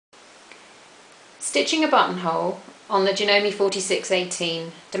Stitching a buttonhole on the Janome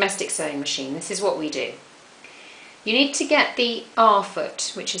 4618 domestic sewing machine, this is what we do. You need to get the R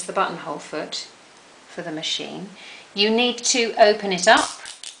foot, which is the buttonhole foot for the machine. You need to open it up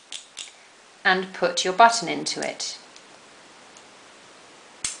and put your button into it,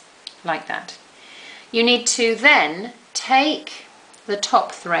 like that. You need to then take the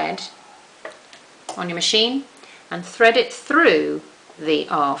top thread on your machine and thread it through the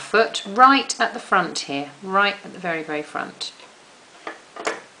R foot right at the front here, right at the very, very front.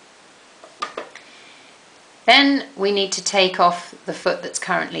 Then we need to take off the foot that's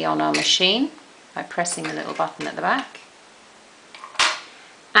currently on our machine by pressing the little button at the back.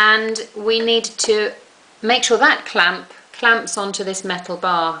 And we need to make sure that clamps onto this metal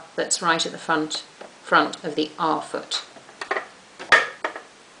bar that's right at the front of the R foot.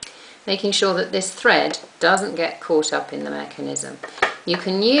 Making sure that this thread doesn't get caught up in the mechanism. You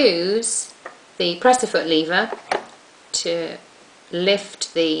can use the presser foot lever to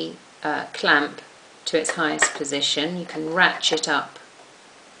lift the clamp to its highest position. You can ratchet up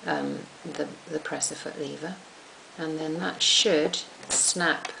the presser foot lever, and then that should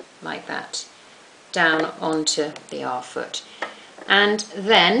snap like that down onto the R foot. And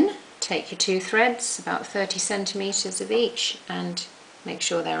then take your two threads, about 30 centimetres of each, and make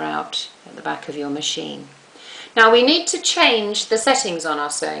sure they're out at the back of your machine. Now we need to change the settings on our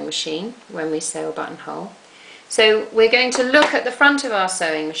sewing machine when we sew a buttonhole. So we're going to look at the front of our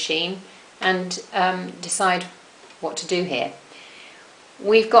sewing machine and decide what to do here.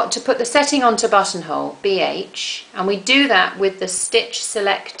 We've got to put the setting onto buttonhole, BH, and we do that with the stitch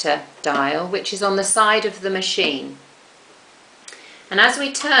selector dial, which is on the side of the machine. And as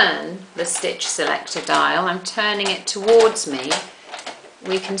we turn the stitch selector dial, I'm turning it towards me,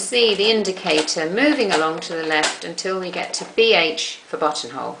 we can see the indicator moving along to the left until we get to BH for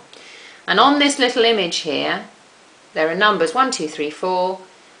buttonhole. And on this little image here, there are numbers 1, 2, 3, 4,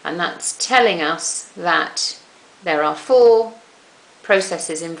 and that's telling us that there are 4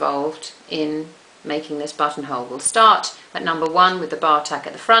 processes involved in making this buttonhole. We'll start at number 1 with the bar tack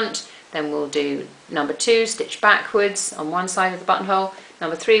at the front, then we'll do number 2, stitch backwards on one side of the buttonhole,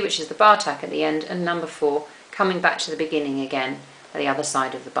 number 3, which is the bar tack at the end, and number 4, coming back to the beginning again at the other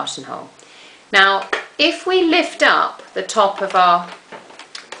side of the buttonhole. Now, if we lift up the top of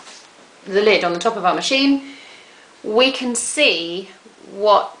the lid on the top of our machine, we can see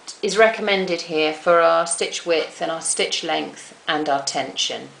what is recommended here for our stitch width and our stitch length and our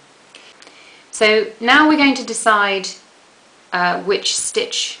tension. So now we're going to decide which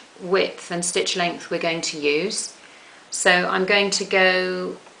stitch width and stitch length we're going to use. So I'm going to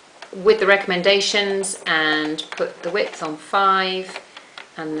go with the recommendations and put the width on 5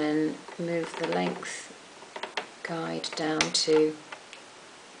 and then move the length guide down to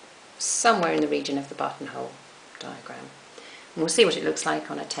somewhere in the region of the buttonhole diagram. And we'll see what it looks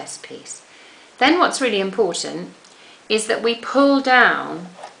like on a test piece. Then what's really important is that we pull down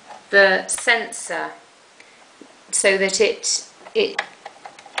the sensor so that it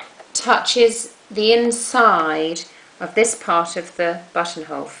touches the inside of this part of the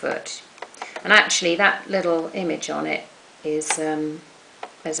buttonhole foot. And actually that little image on it is,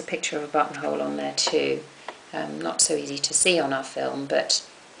 there's a picture of a buttonhole on there too. Not so easy to see on our film, but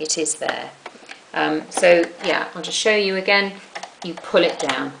it is there. So yeah, I'll just show you again. You pull it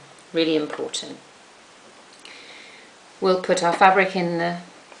down, really important. We'll put our fabric in the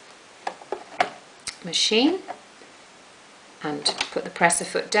machine and put the presser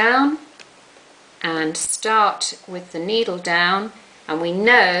foot down and start with the needle down, and we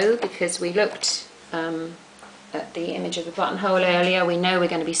know, because we looked at the image of the buttonhole earlier, we know we're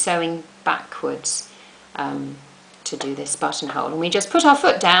going to be sewing backwards to do this buttonhole, and we just put our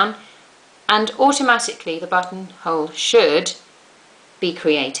foot down and automatically the buttonhole should be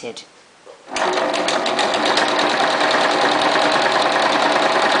created.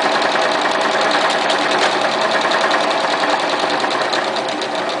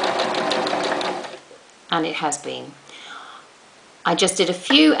 And it has been. I just did a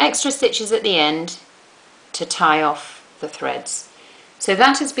few extra stitches at the end to tie off the threads. So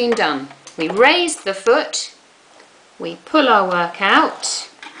that has been done. We raise the foot, we pull our work out,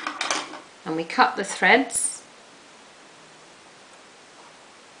 and we cut the threads.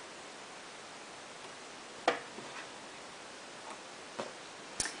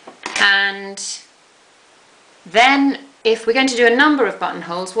 And then if we're going to do a number of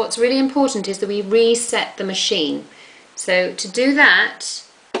buttonholes, what's really important is that we reset the machine. So to do that,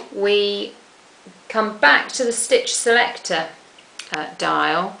 we come back to the stitch selector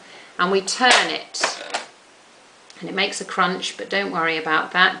dial and we turn it and it makes a crunch, but don't worry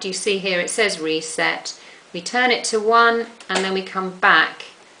about that. Do you see here it says reset? We turn it to 1 and then we come back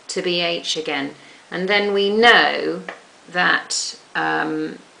to BH again, and then we know that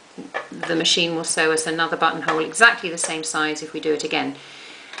the machine will sew us another buttonhole exactly the same size if we do it again.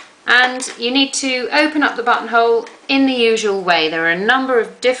 And you need to open up the buttonhole in the usual way. There are a number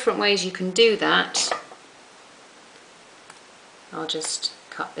of different ways you can do that. I'll just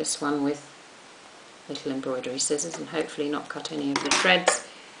cut this one with little embroidery scissors and hopefully not cut any of the threads,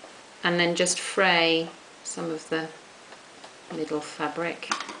 and then just fray some of the middle fabric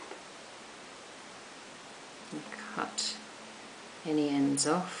and cut any ends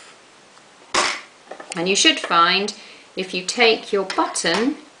off. And you should find if you take your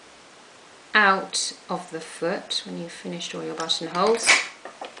button out of the foot when you've finished all your buttonholes,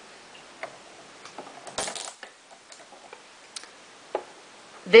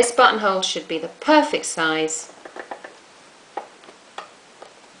 this buttonhole should be the perfect size,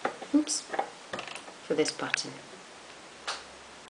 oops, for this button.